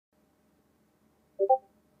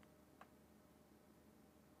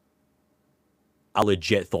I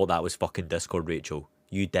legit thought that was fucking Discord, Rachel.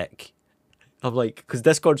 You dick. I'm like, because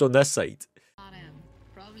Discord's on this side.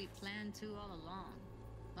 Probably planned to all along.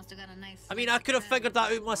 Must have got a nice. I mean, I could have figured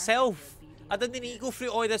that out myself. I didn't need to go through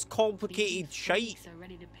all this complicated shite. Are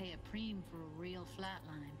ready to pay a preem for a real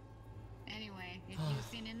flatline. Anyway, if you've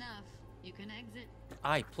seen enough, you can exit.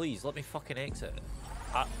 Aye, please, let me fucking exit.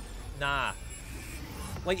 Nah.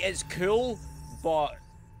 Like, it's cool, but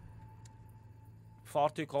far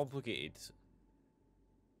too complicated.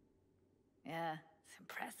 Yeah, it's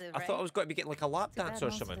impressive, I thought I was going to be getting like a lap Too dance bad or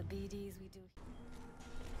most of something. the BDs we do.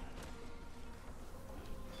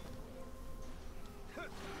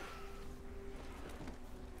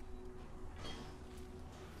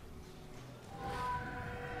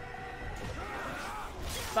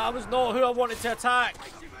 That was not who I wanted to attack.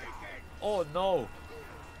 Oh no.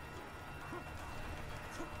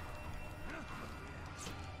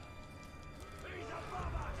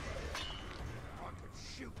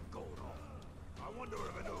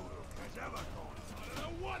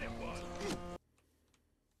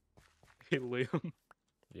 Hey Liam,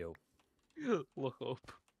 Yo. look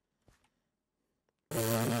up.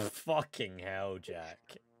 Fucking hell, Jack.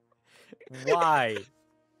 Why?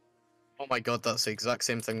 Oh my god, that's the exact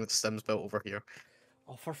same thing that Stim's built over here.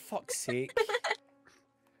 Oh, for fuck's sake.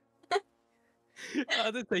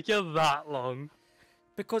 How did it take you that long?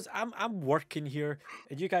 Because I'm working here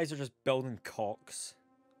and you guys are just building cocks.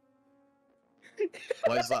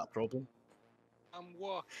 Why is that a problem? I'm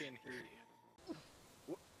walking here.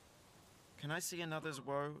 Can I see another's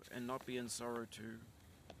woe and not be in sorrow too?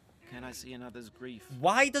 Can I see another's grief?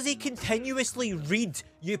 Why does he continuously read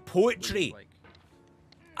you poetry?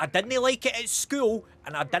 I didn't like it at school,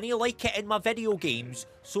 and I didn't like it in my video games,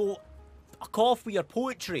 so fuck off with your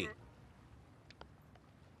poetry.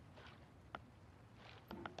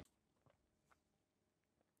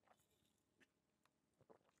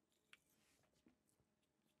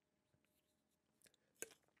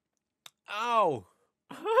 Ow!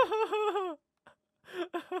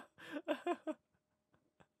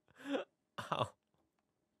 Ow.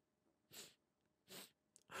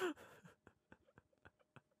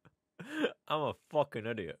 I'm a fucking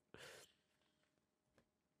idiot.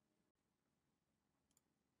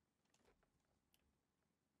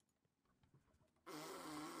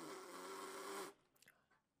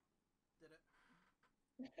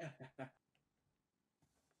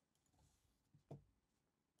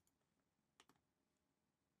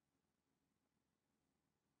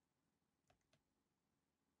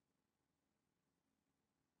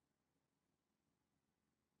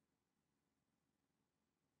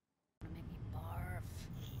 Make me barf.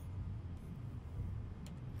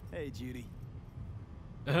 Hey, Judy.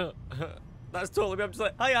 That's totally me. I'm just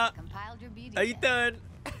like, hiya. Compiled your BD. How you doing?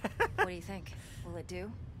 What do you think? Will it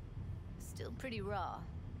do? Still pretty raw,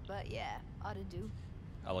 but yeah, ought to do.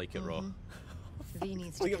 I like it raw. V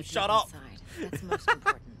needs to Liam, get shut you up. inside. That's most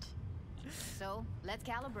important. So let's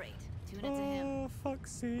calibrate. Tune it to him. Oh,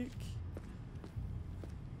 fuck's sake.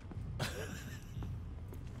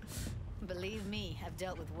 Believe me, I've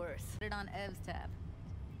dealt with worse. Put it on Ev's tab.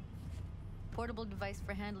 Portable device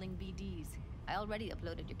for handling BDs. I already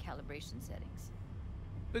uploaded your calibration settings.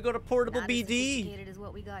 We got a portable Not BD. as sophisticated as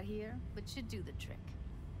what we got here, but should do the trick.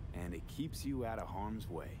 And it keeps you out of harm's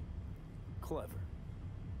way. Clever.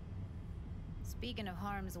 Speaking of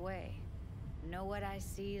harm's way, know what I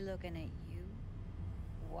see looking at you?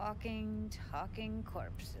 Walking, talking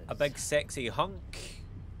corpses. A big sexy hunk.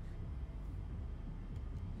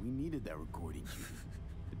 We needed that recording, Judy.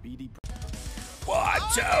 The BD.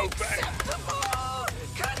 Watch out!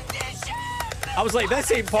 I was like,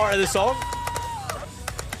 this ain't part of the song.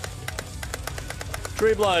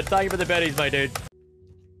 True Blood, thank you for the berries, my dude.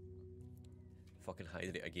 Fucking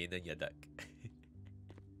hydrate again, then you dick.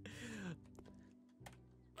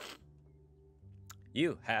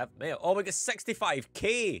 You have mail. Oh, we got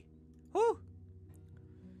 65k. Woo.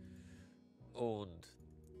 Owned.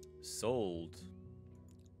 Sold.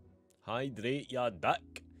 Hydrate ya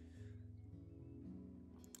dick.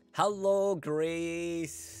 Hello,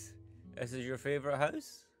 Grace. This is your favorite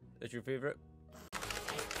house? Is your favorite?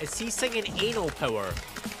 Is he singing Anal Power?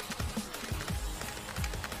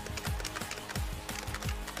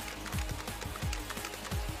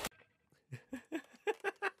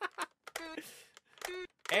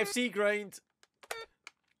 FC grind.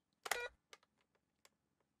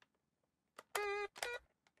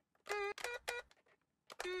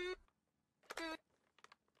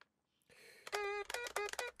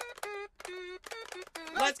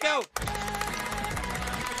 Let's go.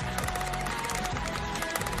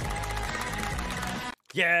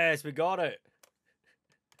 Yes, we got it.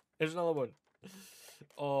 There's another one.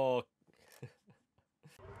 Oh.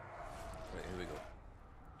 Right, here we go.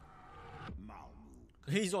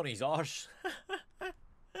 He's on his arse.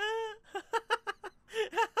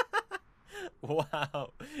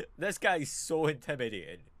 Wow. This guy's so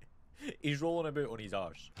intimidating. He's rolling about on his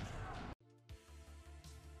arse.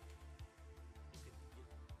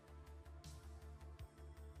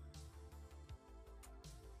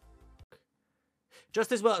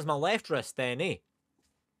 Just as well as my left wrist then, eh?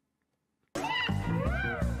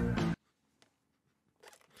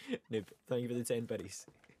 Noob, thank you for the 10 pennies.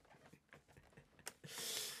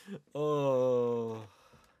 Oh.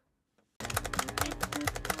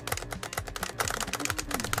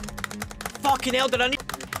 Fucking hell, did I need...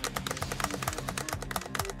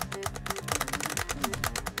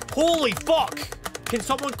 Holy fuck! Can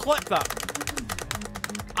someone clip that?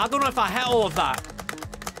 I don't know if I hit all of that.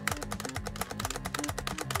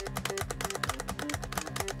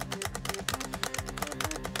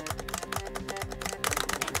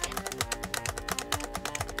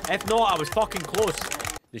 If not, I was fucking close.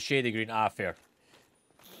 The shady green, fair.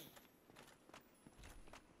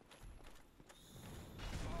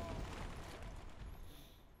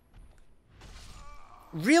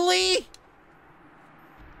 Really?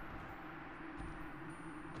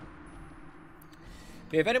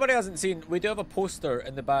 Yeah, if anybody hasn't seen, we do have a poster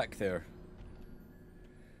in the back there.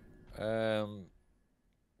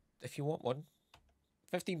 If you want one.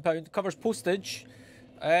 £15, covers postage.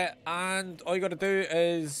 And all you gotta do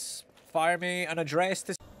is fire me an address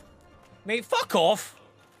to... Mate, fuck off!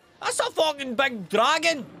 That's a fucking big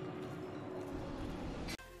dragon!